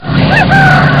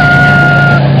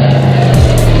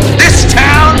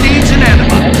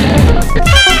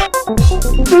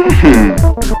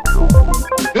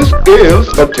is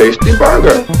a tasty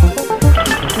burger.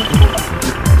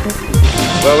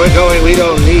 Where we're going, we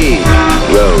don't need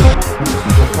roads.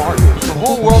 The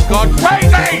whole world gone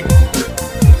crazy!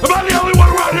 Am I the only one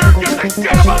around here who gives a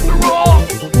shit about the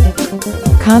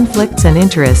rules? Conflicts and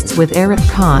Interests with Arif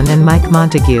Khan and Mike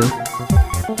Montague.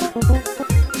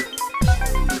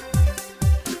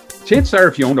 Chances are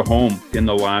if you owned a home in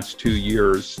the last 2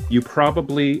 years, you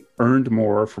probably earned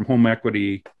more from home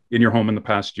equity in your home in the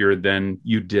past year than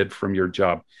you did from your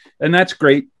job. And that's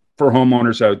great for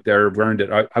homeowners out there who've earned it.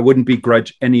 I wouldn't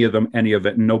begrudge any of them, any of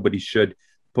it, and nobody should.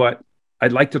 But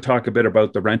I'd like to talk a bit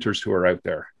about the renters who are out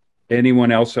there.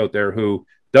 Anyone else out there who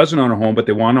doesn't own a home, but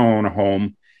they want to own a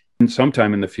home and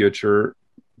sometime in the future,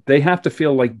 they have to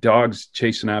feel like dogs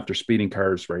chasing after speeding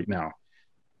cars right now.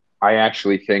 I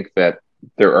actually think that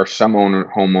there are some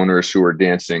homeowners who are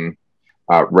dancing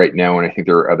right now, and I think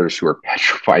there are others who are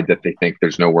petrified that they think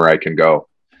there's nowhere I can go.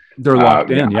 They're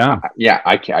locked in, yeah.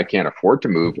 I can't afford to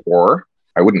move, or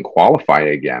I wouldn't qualify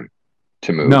again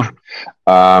to move.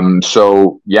 No.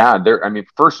 So yeah,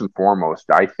 first and foremost,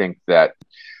 I think that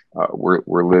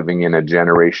we're living in a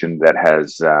generation that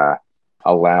has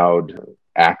allowed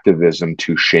activism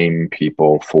to shame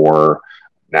people for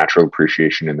natural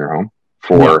appreciation in their home,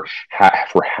 for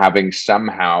having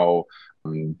somehow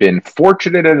been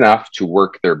fortunate enough to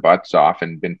work their butts off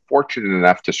and been fortunate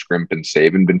enough to scrimp and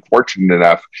save and been fortunate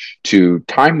enough to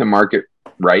time the market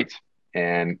right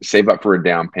and save up for a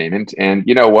down payment. And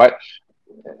you know what?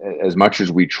 As much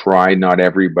as we try, not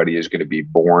everybody is going to be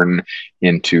born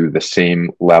into the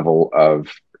same level of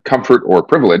comfort or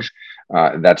privilege.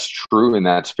 That's true and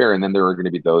that's fair. And then there are going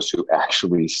to be those who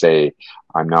actually say,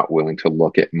 I'm not willing to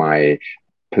look at my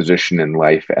position in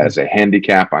life as a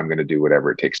handicap. I'm going to do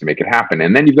whatever it takes to make it happen.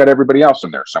 And then you've got everybody else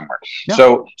in there somewhere. Yeah.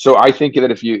 So I think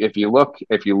that if you look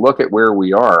at where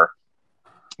we are,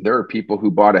 there are people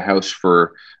who bought a house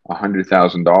for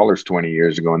 $100,000 20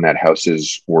 years ago, and that house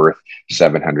is worth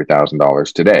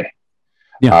 $700,000 today.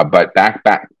 Yeah. But back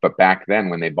then,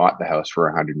 when they bought the house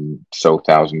for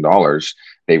 $100,000,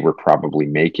 they were probably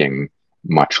making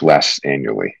much less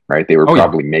annually, right? They were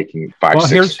probably making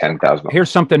 $10,000. Here's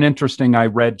something interesting I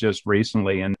read just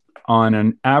recently, and on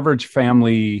an average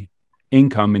family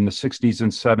income in the 60s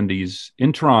and 70s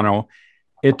in Toronto,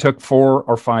 it took 4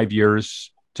 or 5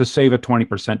 years to save a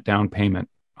 20% down payment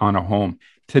on a home.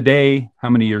 Today, how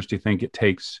many years do you think it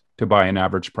takes to buy an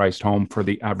average priced home for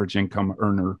the average income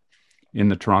earner in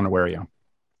the Toronto area?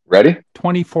 Ready?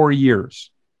 24 years.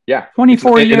 Yeah.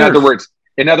 24 years. In other words,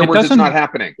 it's not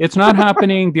happening. It's not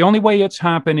happening. The only way it's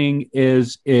happening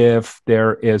is if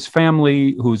there is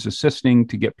family who's assisting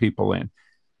to get people in.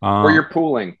 Or you're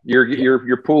pooling.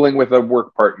 You're pooling with a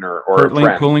work partner or a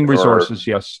friend. Pooling resources,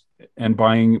 yes, and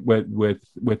buying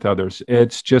with others.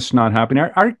 It's just not happening.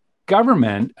 Our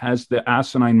government has the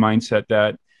asinine mindset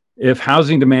that if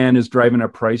housing demand is driving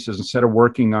up prices, instead of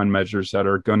working on measures that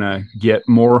are going to get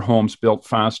more homes built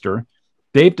faster,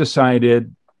 they've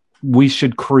decided we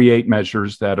should create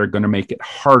measures that are going to make it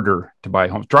harder to buy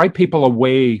homes, drive people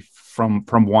away from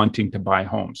wanting to buy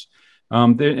homes.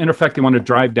 In effect, they want to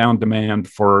drive down demand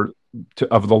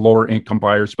of the lower income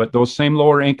buyers, but those same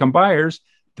lower income buyers,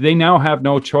 they now have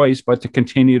no choice but to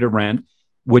continue to rent,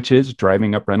 which is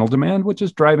driving up rental demand, which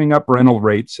is driving up rental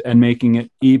rates and making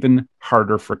it even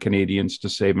harder for Canadians to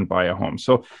save and buy a home.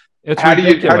 So it's how do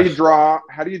you draw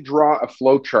a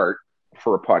flow chart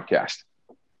for a podcast?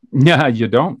 Yeah, you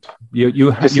don't.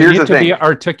 You need to be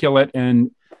articulate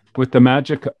and with the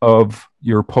magic of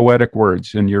your poetic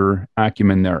words and your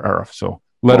acumen there, Arif. So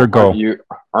let her go.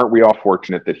 Aren't we all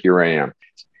fortunate that here I am?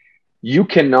 You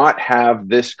cannot have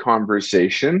this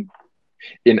conversation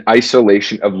in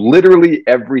isolation of literally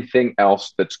everything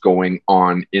else that's going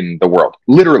on in the world.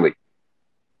 Literally.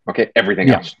 Okay, everything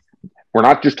else. We're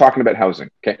not just talking about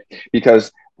housing, okay?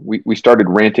 Because we started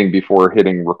ranting before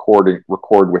hitting record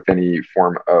with any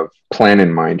form of plan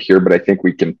in mind here, but I think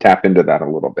we can tap into that a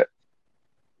little bit.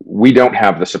 We don't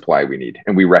have the supply we need,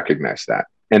 and we recognize that.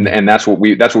 And that's what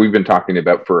we've been talking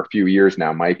about for a few years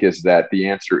now, Mike, is that the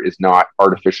answer is not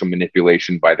artificial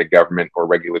manipulation by the government or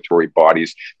regulatory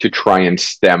bodies to try and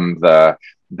stem the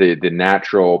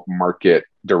natural market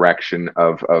direction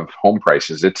of home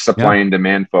prices. It's supply and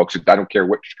demand, folks. I don't care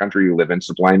which country you live in,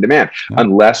 supply and demand,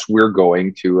 unless we're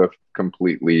going to a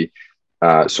completely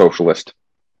socialist.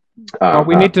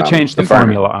 We need to change the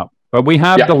formula up, but we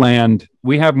have the land.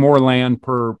 We have more land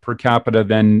per capita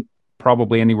than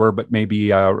probably anywhere but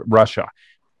maybe Russia.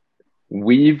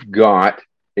 We've got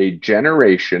a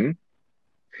generation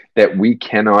that we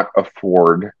cannot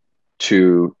afford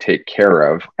to take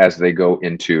care of as they go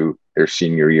into their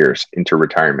senior years, into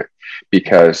retirement,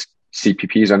 because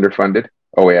CPP is underfunded,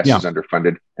 OAS Yeah. is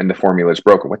underfunded, and the formula is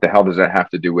broken. What the hell does that have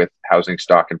to do with housing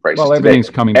stock and prices Well, today? everything's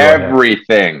coming to a head.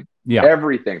 Everything. Yeah.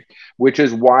 Everything. Which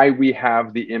is why we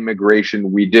have the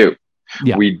immigration we do.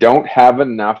 Yeah. We don't have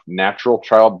enough natural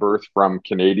childbirth from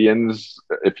Canadians,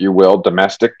 if you will,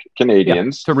 domestic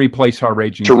Canadians, to replace our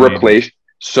raging to Canadians. replace.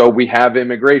 So we have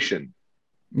immigration.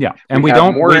 Yeah, and we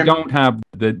don't have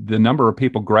the number of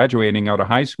people graduating out of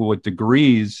high school with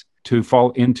degrees to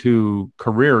fall into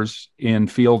careers in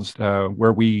fields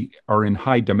where we are in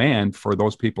high demand for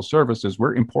those people's services.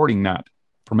 We're importing that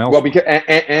from elsewhere.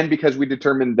 Well, because we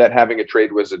determined that having a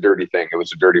trade was a dirty thing. It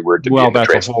was a dirty word to be in the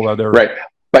trade. That's a whole other... Right.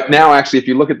 But now, actually, if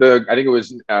you look at I think it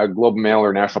was Globe and Mail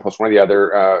or National Post, one of the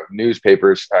other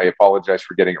newspapers, I apologize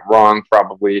for getting it wrong,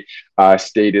 probably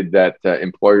stated that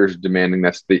employers demanding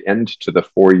that's the end to the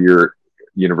 4-year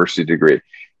university degree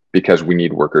because we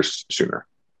need workers sooner.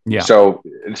 Yeah. So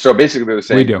basically they're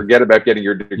saying, forget about getting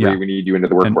your degree. We need you into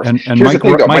the workforce. And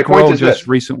Mike Rowe just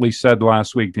recently said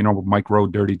last week, Mike Rowe,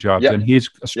 Dirty Jobs, and he's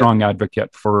a strong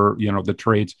advocate for, the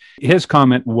trades. His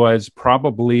comment was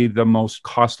probably the most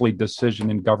costly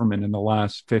decision in government in the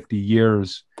last 50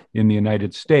 years in the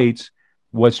United States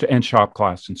was to end shop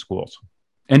class in schools.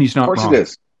 And he's not wrong. Of course it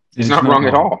is. He's not wrong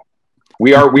at all.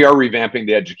 We are revamping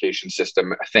the education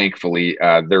system. Thankfully,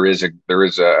 there is a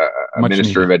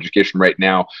minister of education right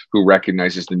now who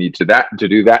recognizes the need to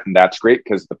do that, and that's great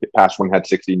because the past one had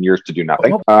 16 years to do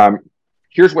nothing.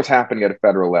 Here's what's happening at a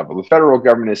federal level: the federal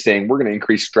government is saying we're going to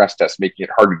increase stress tests, making it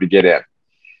harder to get in.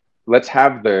 Let's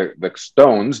have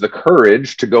the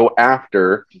courage to go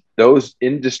after those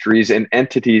industries and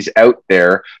entities out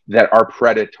there that are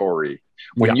predatory.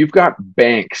 When you've got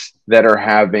banks that are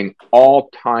having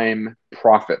all-time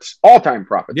profits,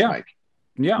 Mike.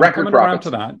 Yeah, record I'm coming profits. around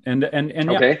to that. And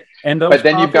okay. Yeah. And those but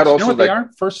then you've got also what they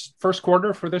are? First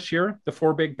quarter for this year, the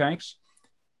 4 big banks?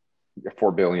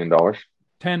 $4 billion.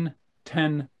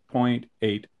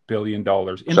 $10.8 billion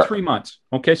in 3 months.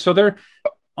 Okay, so they're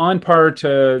on par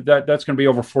to that. That's going to be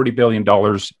over $40 billion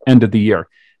end of the year.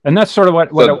 And that's sort of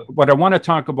what I want to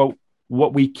talk about.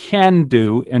 What we can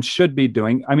do and should be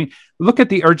doing. I mean, look at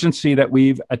the urgency that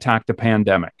we've attacked the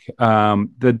pandemic.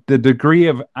 The degree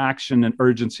of action and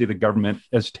urgency the government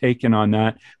has taken on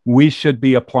that. We should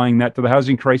be applying that to the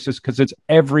housing crisis because it's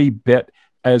every bit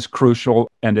as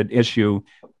crucial and an issue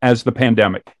as the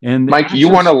pandemic. And Mike, you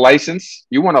want a license?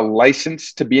 You want a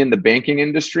license to be in the banking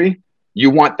industry?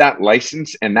 You want that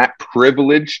license and that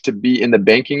privilege to be in the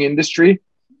banking industry?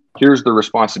 Here's the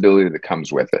responsibility that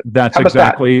comes with it. That's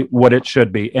exactly what it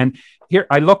should be. And here,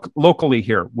 I look locally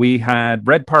here. We had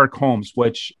Red Park Homes,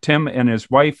 which Tim and his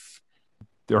wife,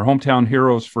 they're hometown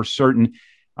heroes for certain.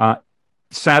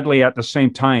 Sadly, at the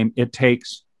same time, it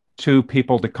takes 2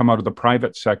 people to come out of the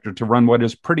private sector to run what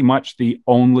is pretty much the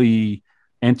only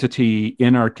entity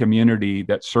in our community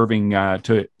that's serving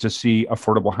to see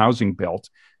affordable housing built.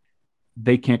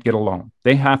 They can't get a loan.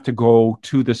 They have to go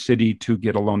to the city to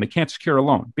get a loan. They can't secure a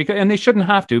loan and they shouldn't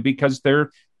have to because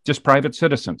they're just private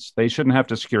citizens. They shouldn't have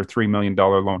to secure a $3 million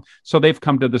loan. So they've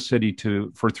come to the city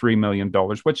for $3 million,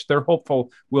 which they're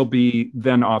hopeful will be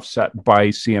then offset by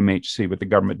CMHC with the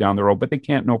government down the road, but they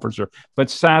can't know for sure. But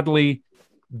sadly,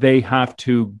 they have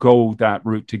to go that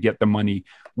route to get the money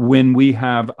when we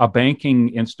have a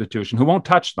banking institution who won't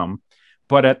touch them,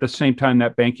 but at the same time,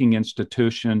 that banking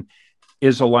institution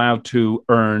is allowed to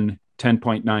earn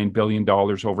 $10.9 billion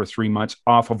over 3 months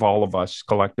off of all of us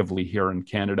collectively here in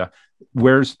Canada.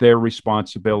 Where's their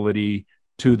responsibility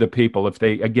to the people? If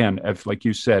they, again, like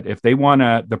you said, if they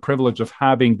want the privilege of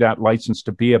having that license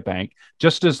to be a bank,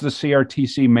 just as the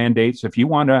CRTC mandates, if you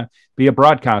want to be a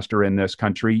broadcaster in this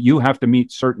country, you have to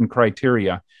meet certain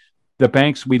criteria. The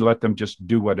banks, we let them just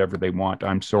do whatever they want.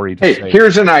 I'm sorry to say.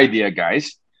 Here's an idea,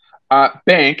 guys.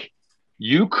 Bank,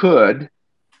 you could,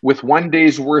 with 1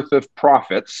 day's worth of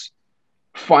profits,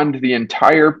 fund the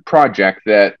entire project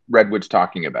that Redwood's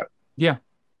talking about. Yeah.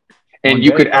 And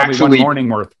you could actually 1 morning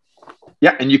worth.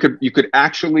 Yeah, and you could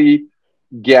actually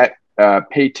get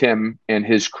pay Tim and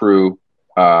his crew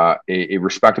a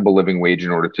respectable living wage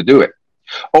in order to do it.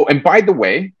 Oh, and by the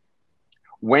way,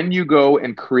 when you go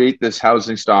and create this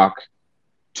housing stock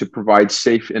to provide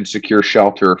safe and secure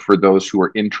shelter for those who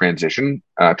are in transitional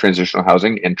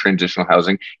housing, and transitional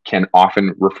housing can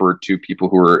often refer to people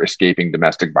who are escaping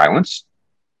domestic violence.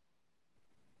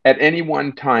 At any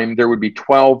one time, there would be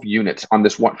 12 units on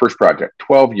this first project,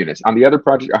 12 units. On the other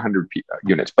project, 100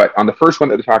 units. But on the first one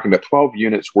that they're talking about, 12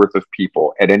 units worth of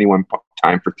people at any one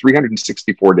time for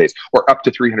 364 days, or up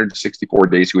to 364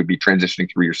 days who would be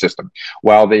transitioning through your system,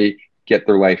 while they get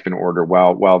their life in order,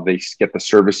 while they get the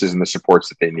services and the supports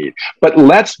that they need. But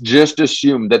let's just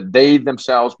assume that they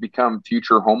themselves become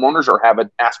future homeowners or have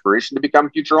an aspiration to become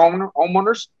future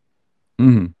homeowners.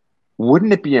 Mm-hmm.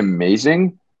 Wouldn't it be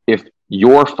amazing if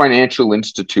your financial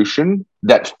institution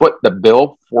that put the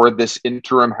bill for this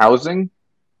interim housing,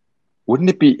 wouldn't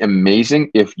it be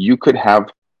amazing if you could have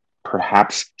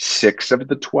perhaps 6 of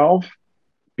the 12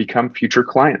 become future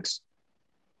clients?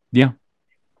 Yeah.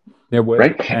 There would.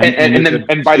 Right.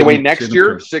 And by the way, next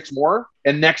year, 6 more,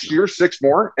 and next year, 6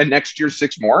 more, and next year,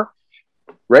 6 more.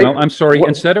 Right. Well, I'm sorry.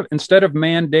 Instead of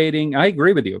mandating, I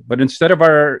agree with you, but instead of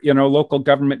our, local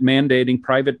government mandating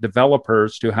private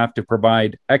developers to have to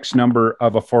provide X number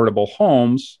of affordable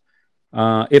homes,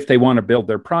 if they want to build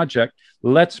their project,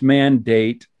 let's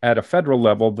mandate at a federal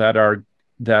level that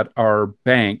our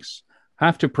banks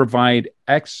have to provide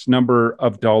X number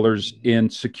of dollars in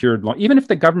secured loan, even if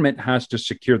the government has to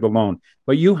secure the loan,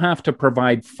 but you have to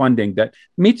provide funding that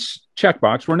meets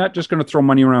checkbox. We're not just going to throw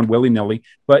money around willy-nilly,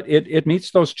 but it meets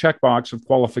those checkbox of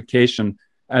qualification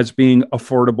as being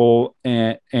affordable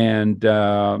and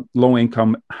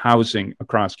low-income housing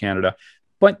across Canada.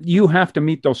 But you have to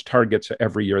meet those targets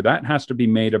every year. That has to be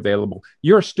made available.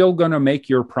 You're still going to make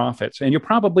your profits, and you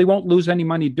probably won't lose any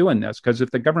money doing this, because if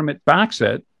the government backs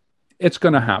it, it's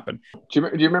going to happen. Do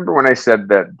you remember when I said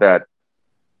that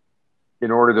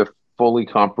in order to fully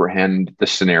comprehend the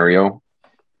scenario,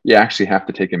 you actually have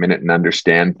to take a minute and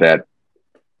understand that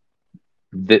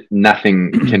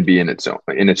nothing can be in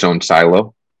its own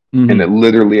silo, Mm-hmm. and that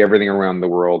literally everything around the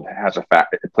world has it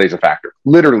plays a factor.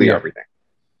 Literally everything.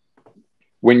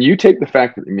 When you take the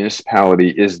fact that the municipality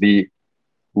is the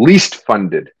least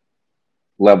funded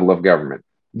level of government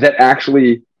that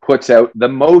actually puts out the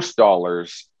most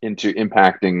dollars into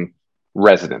impacting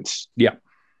residents. Yeah.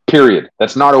 Period.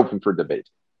 That's not open for debate.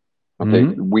 Okay.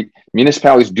 Mm-hmm.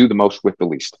 Municipalities do the most with the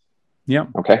least. Yeah.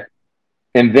 Okay.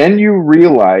 And then you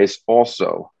realize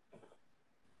also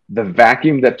the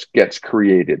vacuum that gets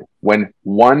created when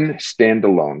one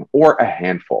standalone or a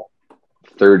handful,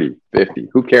 30, 50,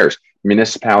 who cares?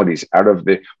 Municipalities out of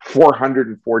the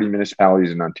 440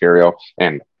 municipalities in Ontario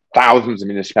and thousands of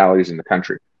municipalities in the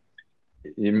country.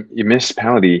 A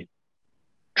municipality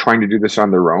trying to do this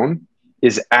on their own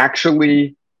is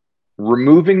actually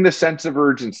removing the sense of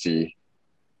urgency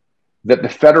that the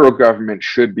federal government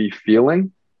should be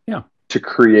feeling to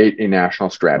create a national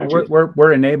strategy.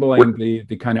 We're enabling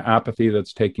the kind of apathy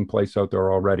that's taking place out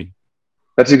there already.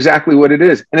 That's exactly what it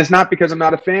is. And it's not because I'm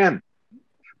not a fan,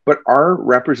 but our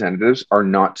representatives are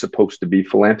not supposed to be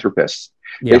philanthropists.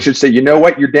 Yeah. They should say, you know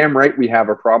what, you're damn right we have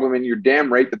a problem, and you're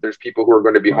damn right that there's people who are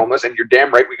going to be homeless, and you're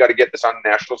damn right we got to get this on the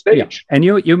national stage. Yeah. And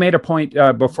you made a point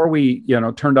before we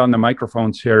turned on the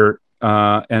microphones here,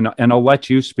 and I'll let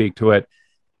you speak to it.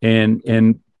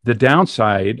 In the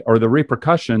downside or the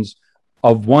repercussions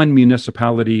of one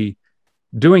municipality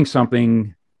doing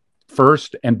something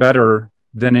first and better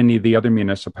than any of the other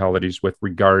municipalities with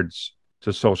regards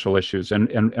to social issues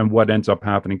and what ends up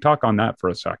happening. Talk on that for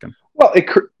a second. Well,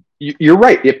 you're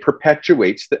right. It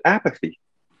perpetuates the apathy.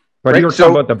 But you're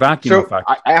talking about the vacuum effect.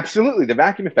 Absolutely, the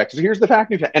vacuum effect. So here's the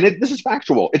vacuum effect. And this is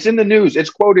factual. It's in the news.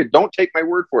 It's quoted. Don't take my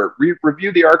word for it.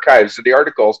 Review the archives of the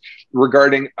articles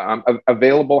regarding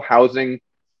available housing,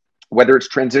 whether it's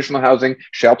transitional housing,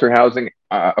 shelter housing,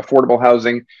 affordable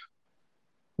housing.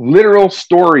 Literal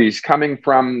stories coming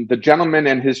from the gentleman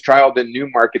and his child in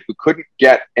Newmarket who couldn't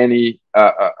get any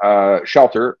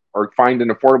shelter or find an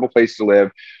affordable place to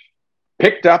live,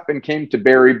 picked up and came to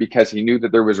Barrie because he knew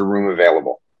that there was a room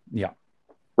available. Yeah.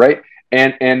 Right.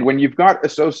 And when you've got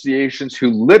associations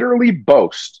who literally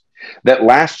boast that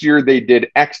last year they did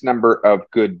X number of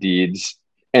good deeds,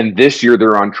 and this year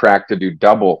they're on track to do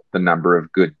double the number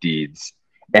of good deeds,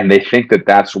 and they think that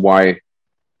that's why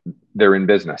they're in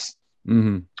business.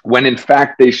 Mm-hmm. When in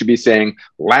fact they should be saying,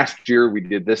 last year we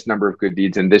did this number of good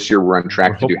deeds, and this year we're on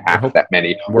track to do half that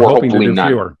many. We're hoping to do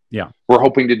fewer. Yeah. We're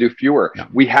hoping to do fewer. Yeah.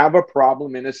 We have a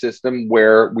problem in a system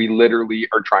where we literally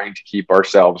are trying to keep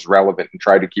ourselves relevant and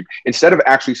try to keep, instead of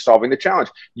actually solving the challenge,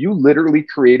 you literally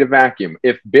create a vacuum.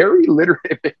 If Barrie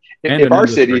if our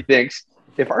city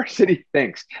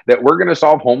thinks that we're going to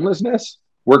solve homelessness,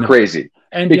 we're crazy.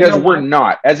 And because we're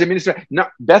not. As a minister,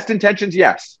 best intentions,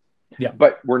 yes. Yeah.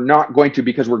 But we're not going to,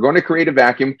 because we're going to create a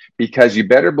vacuum, because you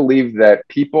better believe that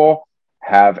people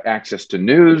have access to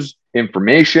news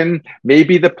information,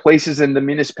 maybe the places in the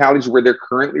municipalities where they're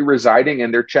currently residing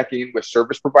and they're checking in with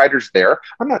service providers there.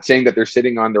 I'm not saying that they're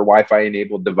sitting on their Wi-Fi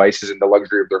enabled devices in the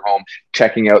luxury of their home,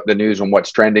 checking out the news on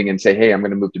what's trending and say, hey, I'm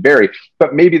going to move to Barrie.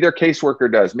 But maybe their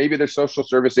caseworker does. Maybe their social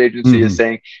service agency is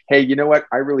saying, hey, you know what?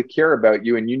 I really care about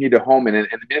you and you need a home. And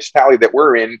the municipality that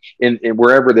we're in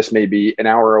wherever this may be, an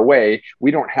hour away,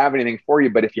 we don't have anything for you.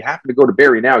 But if you happen to go to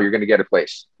Barrie now, you're going to get a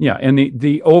place. Yeah. And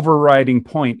the overriding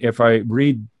point, if I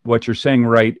read what you're saying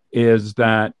right, is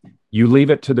that you leave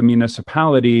it to the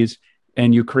municipalities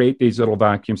and you create these little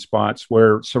vacuum spots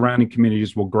where surrounding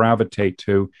communities will gravitate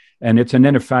to. And it's an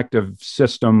ineffective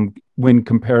system when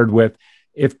compared with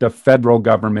if the federal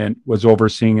government was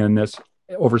overseeing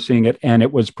it and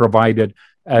it was provided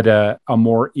at a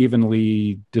more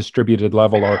evenly distributed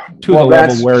level or to the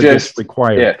level where it's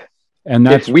required. And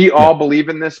that's, if we all believe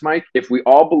in this, Mike, if we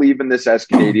all believe in this as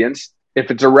Canadians,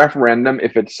 if it's a referendum,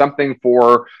 if it's something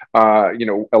for,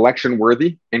 election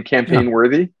worthy and campaign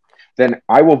worthy, then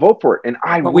I will vote for it. And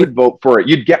I would vote for it.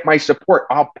 You'd get my support.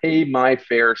 I'll pay my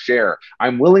fair share.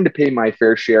 I'm willing to pay my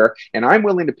fair share. And I'm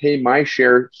willing to pay my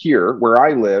share here where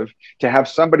I live to have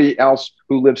somebody else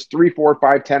who lives 3, 4,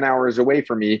 5, 10 hours away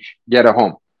from me get a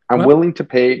home. I'm willing to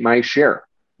pay my share.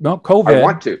 No, COVID. I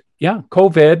want to. Yeah,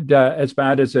 COVID, as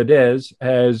bad as it is,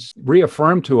 has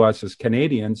reaffirmed to us as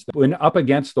Canadians that when up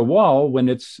against the wall, when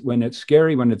it's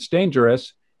scary, when it's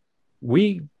dangerous,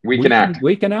 we can act.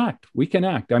 We can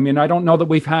act. I mean, I don't know that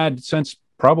we've had since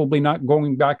probably not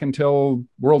going back until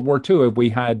World War II have we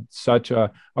had such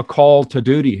a call to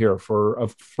duty here for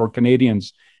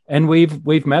Canadians, and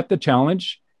we've met the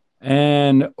challenge,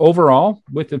 and overall,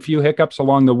 with a few hiccups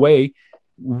along the way,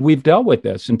 we've dealt with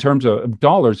this in terms of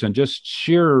dollars and just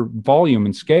sheer volume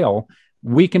and scale.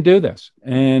 We can do this.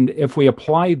 And if we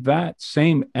apply that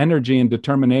same energy and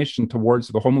determination towards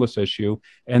the homeless issue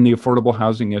and the affordable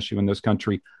housing issue in this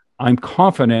country, I'm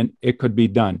confident it could be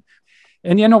done.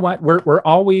 And you know what? We're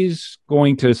always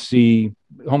going to see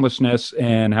homelessness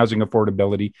and housing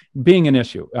affordability being an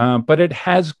issue, but it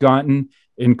has gotten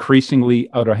increasingly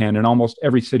out of hand in almost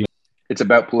every city. It's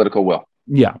about political will.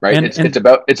 Yeah, right. It's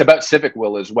about civic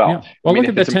will as well. Yeah. Well, look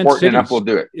at the 10 cities enough, we'll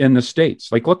do it in the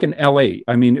States. Like, look in LA.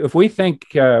 I mean, if we think,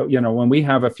 when we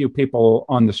have a few people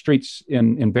on the streets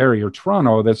in Barrie or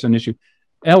Toronto, that's an issue.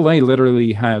 LA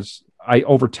literally has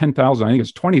over 10,000. I think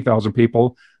it's 20,000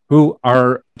 people who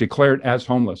are declared as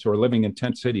homeless who are living in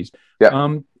tent cities.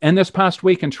 Yeah. And this past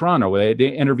week in Toronto, they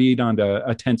interviewed on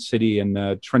a tent city in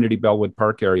the Trinity Bellwood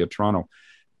Park area of Toronto,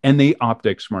 and the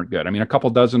optics weren't good. I mean, a couple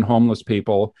dozen homeless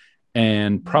people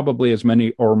and probably as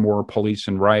many or more police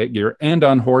in riot gear and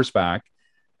on horseback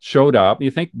showed up. You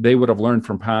think they would have learned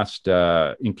from past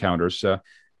encounters.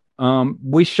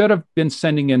 We should have been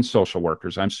sending in social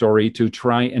workers, I'm sorry, to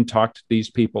try and talk to these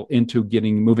people into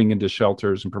moving into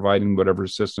shelters and providing whatever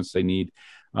assistance they need.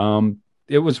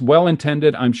 It was well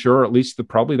intended, I'm sure. At least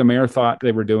probably the mayor thought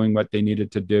they were doing what they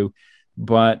needed to do,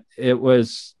 but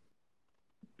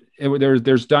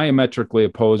there's diametrically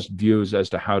opposed views as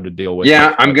to how to deal with it.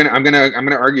 Yeah, I'm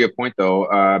gonna argue a point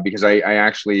though, because I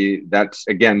actually, that's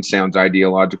again sounds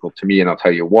ideological to me, and I'll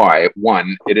tell you why.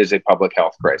 One, it is a public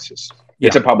health crisis. Yeah.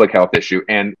 It's a public health issue,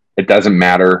 and it doesn't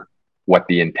matter what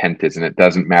the intent is, and it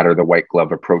doesn't matter the white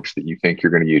glove approach that you think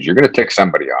you're going to use. You're going to tick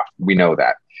somebody off. We know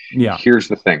that. Yeah. Here's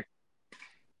the thing: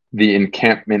 the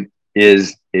encampment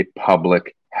is a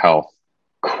public health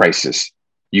crisis.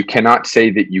 You cannot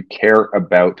say that you care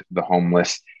about the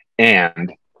homeless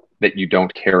and that you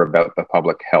don't care about the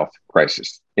public health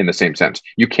crisis in the same sense.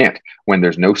 You can't. When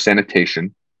there's no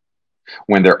sanitation,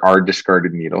 when there are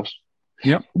discarded needles,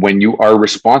 when you are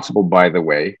responsible, by the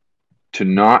way,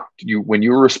 when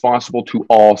you're responsible to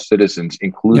all citizens,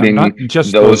 including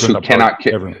just those who cannot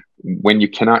care. When you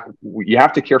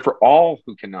have to care for all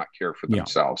who cannot care for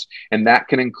themselves. And that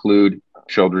can include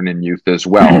children and youth as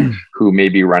well, who may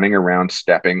be running around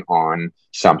stepping on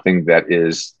something that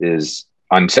is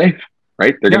unsafe,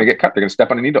 right? They're going to get cut. They're going to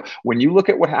step on a needle. When you look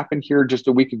at what happened here just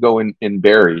a week ago in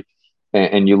Barrie,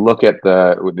 and you look at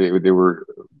they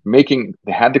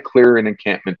had to clear an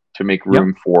encampment to make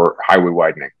room for highway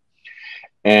widening.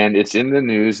 And it's in the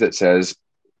news that says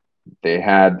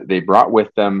they brought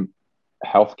with them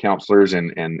health counselors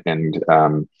and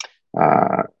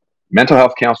mental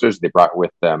health counselors. They brought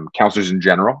with them counselors in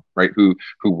general, right? Who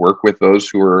work with those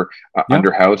who are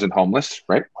underhoused and homeless,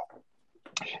 right?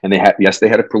 And they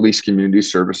had a police community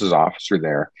services officer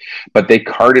there, but they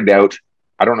carted out,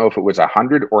 I don't know if it was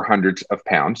 100 or hundreds of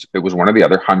pounds. It was one or the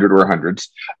other, 100 or hundreds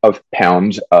of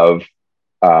pounds of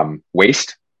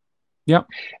waste. Yeah.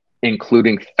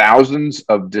 Including thousands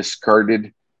of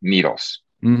discarded needles.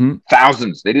 Mm-hmm.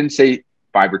 Thousands. They didn't say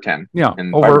 5 or 10. Yeah,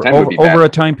 And 5 or 10 would be bad. over a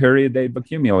time period, they've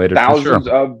accumulated. Thousands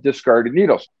of discarded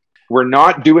needles. We're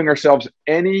not doing ourselves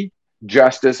any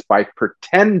justice by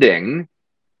pretending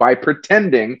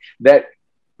that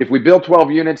if we build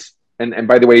 12 units, and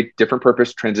by the way, different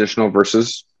purpose, transitional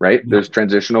versus, right? Yep. There's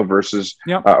transitional versus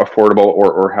affordable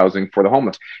or housing for the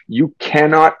homeless. You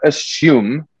cannot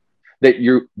assume that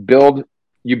you build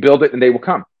it and they will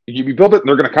come. You build it and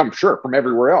they're going to come, sure, from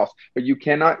everywhere else. But you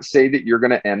cannot say that you're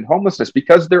going to end homelessness,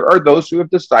 because there are those who have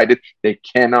decided they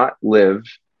cannot live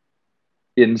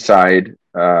inside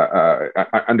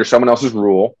under someone else's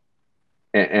rule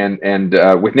and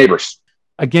with neighbors.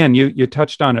 Again, you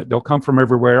touched on it. They'll come from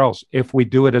everywhere else if we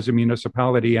do it as a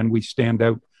municipality and we stand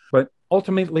out. But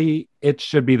ultimately, it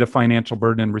should be the financial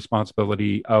burden and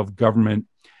responsibility of government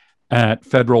at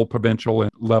federal, provincial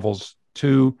levels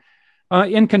to,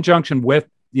 in conjunction with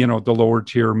the lower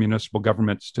tier municipal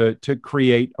governments, to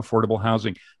create affordable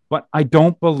housing. But I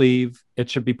don't believe it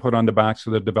should be put on the backs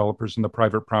of the developers and the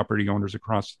private property owners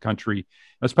across the country,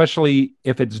 especially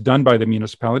if it's done by the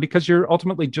municipality, because you're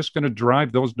ultimately just going to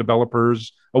drive those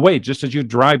developers away. Just as you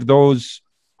drive those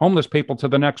homeless people to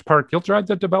the next park, you'll drive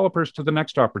the developers to the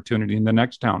next opportunity in the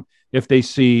next town if they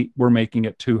see we're making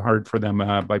it too hard for them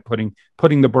by putting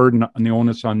the burden and the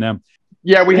onus on them.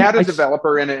 Yeah, we had a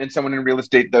developer and someone in real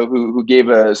estate, though, who gave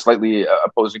a slightly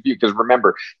opposing view. Because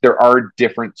remember, there are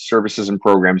different services and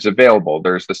programs available.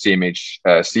 There's the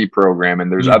CMHC program,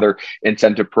 and there's other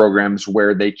incentive programs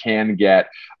where they can get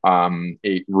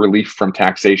a relief from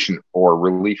taxation or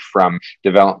relief from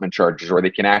development charges, or they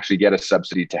can actually get a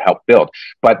subsidy to help build.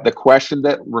 But the question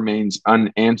that remains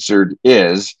unanswered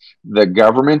is the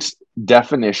government's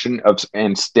definition of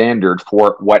and standard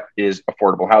for what is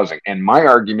affordable housing. And my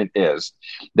argument is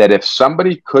that if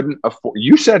somebody couldn't afford,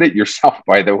 you said it yourself,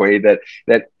 by the way, that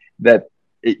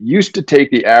it used to take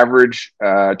the average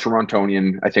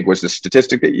Torontonian, I think was the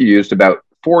statistic that you used, about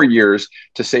 4 years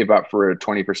to save up for a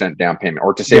 20% down payment,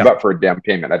 or to save up for a down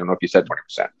payment. I don't know if you said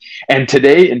 20%. And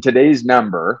today, in today's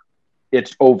number,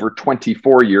 it's over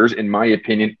 24 years. In my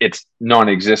opinion, it's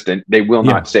non-existent. They will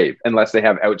not save unless they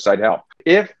have outside help.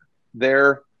 If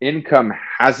their income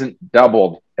hasn't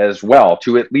doubled as well,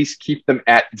 to at least keep them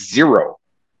at zero.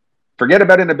 Forget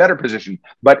about in a better position,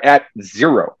 but at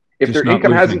zero. If their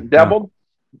income hasn't doubled,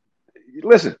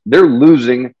 listen, they're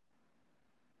losing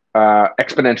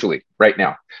exponentially right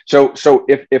now. So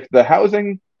if the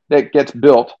housing that gets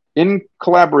built in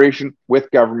collaboration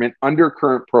with government under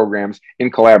current programs,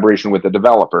 in collaboration with the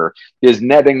developer, is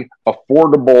netting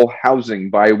affordable housing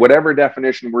by whatever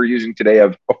definition we're using today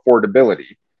of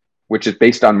affordability, which is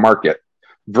based on market,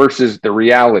 versus the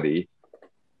reality,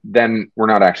 then we're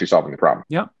not actually solving the problem.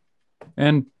 Yeah.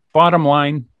 And bottom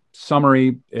line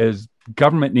summary is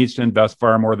government needs to invest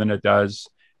far more than it does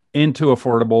into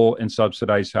affordable and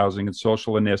subsidized housing and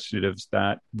social initiatives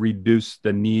that reduce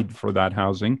the need for that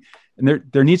housing. And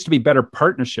there needs to be better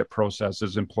partnership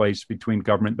processes in place between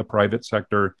government, the private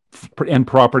sector, and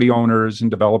property owners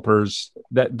and developers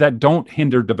that don't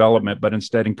hinder development, but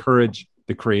instead encourage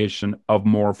the creation of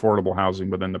more affordable housing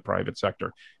within the private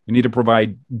sector. We need to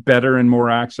provide better and more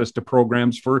access to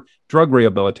programs for drug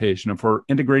rehabilitation and for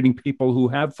integrating people who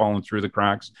have fallen through the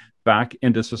cracks back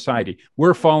into society.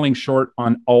 We're falling short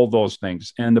on all those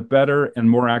things. And the better and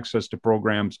more access to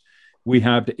programs we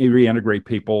have to reintegrate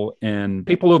people, and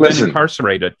people who've been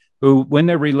incarcerated, who, when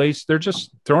they're released, they're just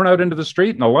thrown out into the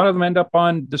street. And a lot of them end up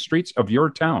on the streets of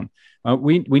your town.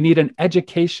 We need an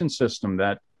education system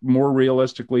that more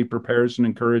realistically prepares and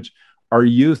encourage our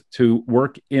youth to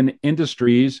work in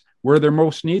industries where they're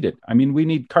most needed. I mean, we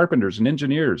need carpenters and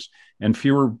engineers and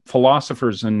fewer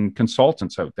philosophers and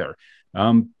consultants out there.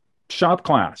 Shop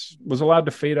class was allowed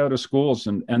to fade out of schools.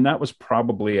 And that was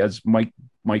probably, as Mike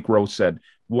Rowe said,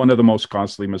 one of the most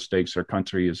costly mistakes our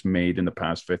country has made in the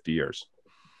past 50 years.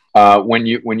 When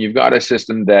you've got a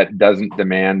system that doesn't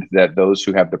demand that those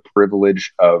who have the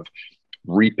privilege of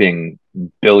reaping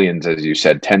billions, as you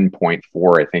said,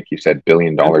 10.4, I think you said,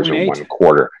 $billion in one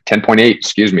quarter. 10.8,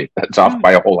 excuse me. That's off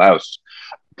by a whole house.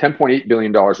 $10.8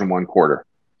 billion in one quarter.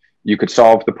 You could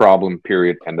solve the problem,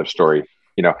 period, end of story.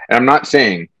 And I'm not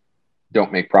saying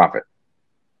don't make profit.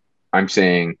 I'm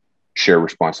saying share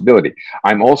responsibility.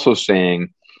 I'm also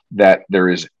saying that there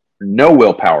is no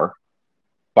willpower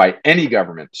by any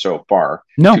government so far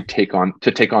to take on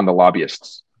the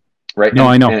lobbyists. Right. No,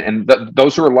 I know. And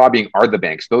those who are lobbying are the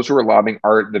banks. Those who are lobbying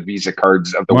are the Visa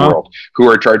cards of the world, who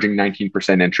are charging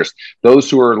 19% interest. Those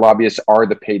who are lobbyists are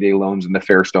the payday loans and the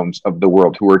Fairstones of the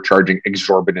world, who are charging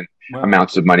exorbitant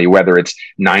amounts of money, whether it's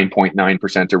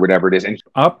 9.9% or whatever it is. And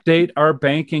update our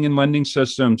banking and lending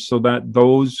systems so that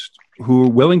those who are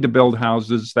willing to build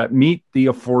houses that meet the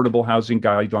affordable housing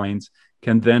guidelines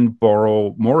can then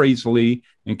borrow more easily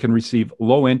and can receive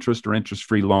low interest or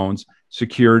interest-free loans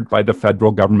secured by the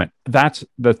federal government. That's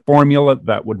the formula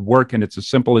that would work, and it's as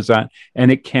simple as that,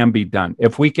 and it can be done.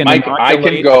 If we can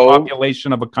inoculate the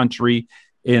population of a country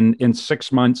in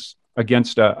 6 months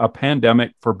against a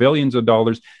pandemic for billions of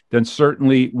dollars, then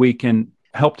certainly we can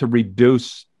help to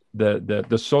reduce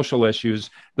the social issues.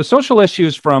 The social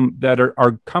issues from that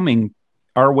are coming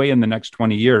our way in the next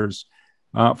 20 years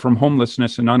from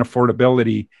homelessness and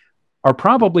unaffordability are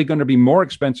probably going to be more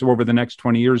expensive over the next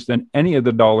 20 years than any of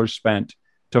the dollars spent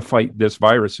to fight this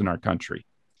virus in our country.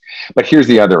 But here's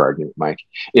the other argument, Mike.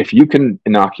 If you can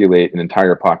inoculate an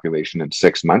entire population in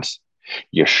 6 months,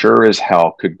 you sure as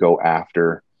hell could go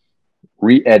after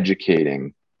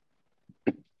re-educating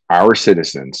our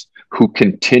citizens who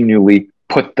continually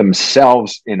put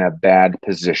themselves in a bad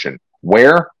position.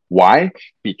 Where? Why?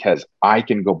 Because I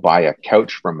can go buy a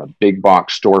couch from a big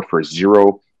box store for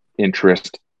zero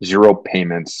interest, zero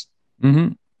payments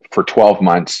for 12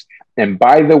 months. And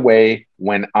by the way,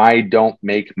 when I don't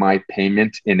make my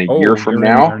payment in a year from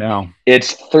now,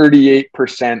 it's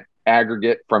 38%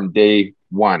 aggregate from day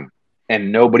one.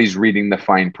 And nobody's reading the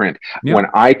fine print. Yep. When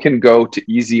I can go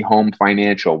to Easy Home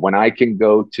Financial, when I can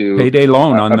go to payday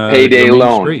loan on the payday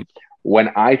loan, street. When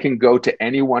I can go to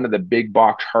any one of the big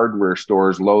box hardware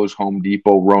stores, Lowe's, Home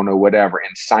Depot, Rona, whatever,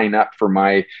 and sign up for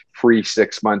my free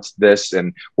 6 months this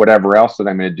and whatever else that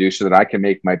I'm going to do so that I can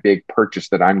make my big purchase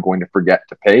that I'm going to forget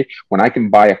to pay. When I can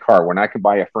buy a car, when I can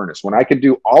buy a furnace, when I can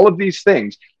do all of these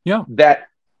things that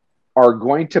are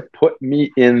going to put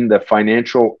me in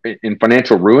financial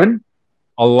ruin.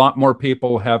 A lot more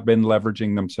people have been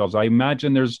leveraging themselves. I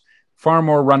imagine there's far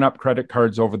more run-up credit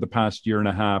cards over the past year and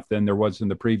a half than there was in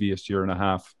the previous year and a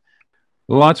half.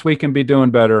 Lots we can be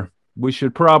doing better. We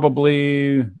should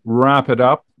probably wrap it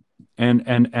up. And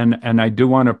I do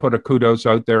want to put a kudos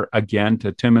out there again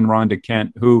to Tim and Rhonda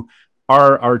Kent, who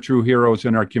are our true heroes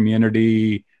in our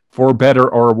community, for better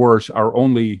or worse, our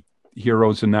only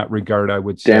heroes in that regard, I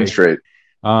would say. Damn straight.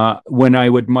 When I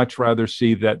would much rather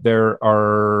see that there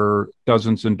are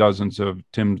dozens and dozens of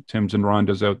Tims and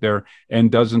Rhondas out there, and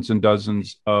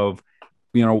dozens of,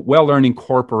 well-earning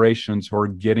corporations who are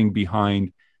getting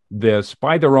behind this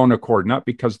by their own accord, not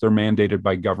because they're mandated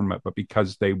by government, but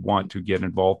because they want to get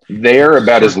involved. They're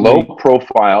about as low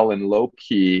profile and low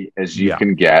key as you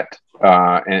can get.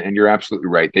 And you're absolutely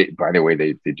right. By the way,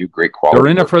 they do great quality.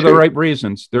 They're in it for the right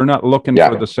reasons. They're not looking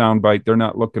for the soundbite. They're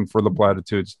not looking for the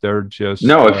platitudes. They're just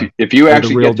if you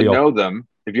actually get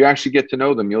to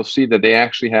know them, you'll see that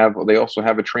they also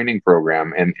have a training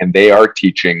program, and they are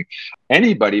teaching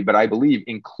anybody, but I believe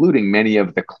including many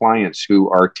of the clients who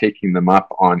are taking them up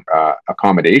on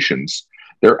accommodations.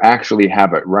 They're actually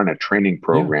run a training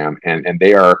program, and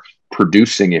they are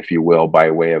producing, if you will, by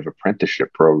way of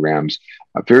apprenticeship programs,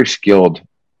 very skilled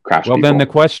craftspeople. Well, then the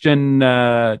question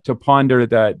to ponder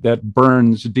that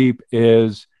burns deep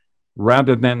is,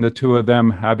 rather than the two of them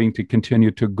having to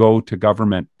continue to go to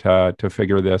government to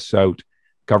figure this out,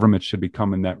 government should be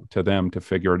coming to them to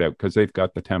figure it out, because they've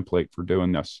got the template for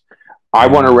doing this. I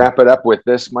want to wrap it up with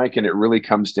this, Mike, and it really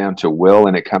comes down to will,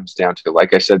 and it comes down to,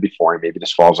 like I said before, and maybe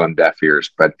this falls on deaf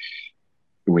ears, but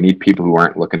we need people who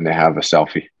aren't looking to have a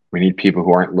selfie. We need people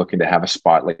who aren't looking to have a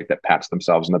spotlight that pats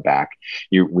themselves in the back.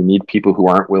 We need people who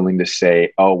aren't willing to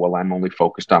say, oh, well, I'm only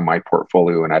focused on my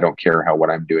portfolio and I don't care how what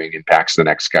I'm doing impacts the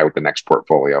next guy with the next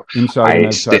portfolio. Inside and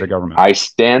outside of government. I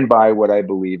stand by what I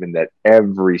believe in, that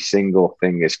every single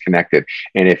thing is connected.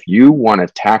 And if you want to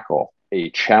tackle a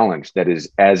challenge that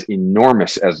is as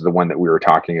enormous as the one that we were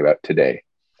talking about today,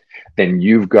 then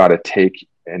you've got to take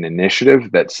an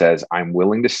initiative that says, I'm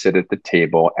willing to sit at the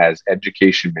table as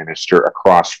education minister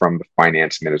across from the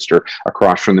finance minister,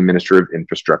 across from the minister of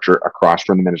infrastructure, across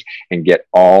from the minister, and get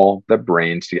all the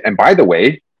brains to, and by the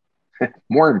way,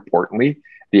 more importantly,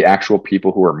 the actual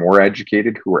people who are more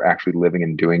educated, who are actually living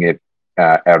and doing it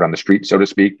out on the street, so to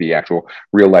speak, the actual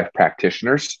real life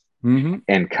practitioners,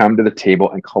 and come to the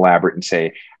table and collaborate and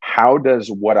say, how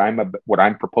does what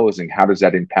I'm proposing, how does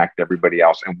that impact everybody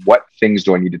else? And what things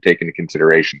do I need to take into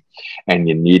consideration? And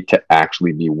you need to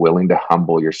actually be willing to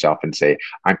humble yourself and say,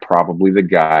 I'm probably the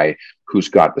guy who's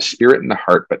got the spirit and the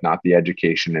heart, but not the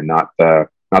education and not the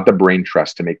brain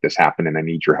trust to make this happen. And I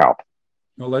need your help.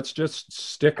 Well, let's just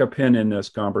stick a pin in this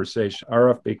conversation,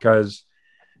 Arif, because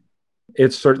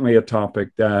it's certainly a topic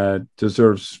that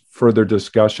deserves further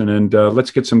discussion. And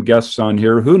let's get some guests on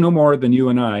here who know more than you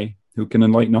and I, who can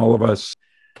enlighten all of us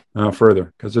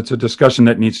further, because it's a discussion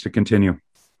that needs to continue.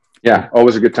 Yeah,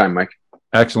 always a good time, Mike.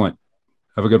 Excellent.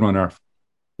 Have a good one, Arif.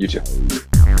 You too.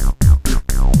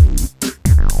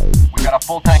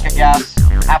 full tank of gas,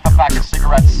 half a pack of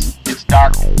cigarettes. It's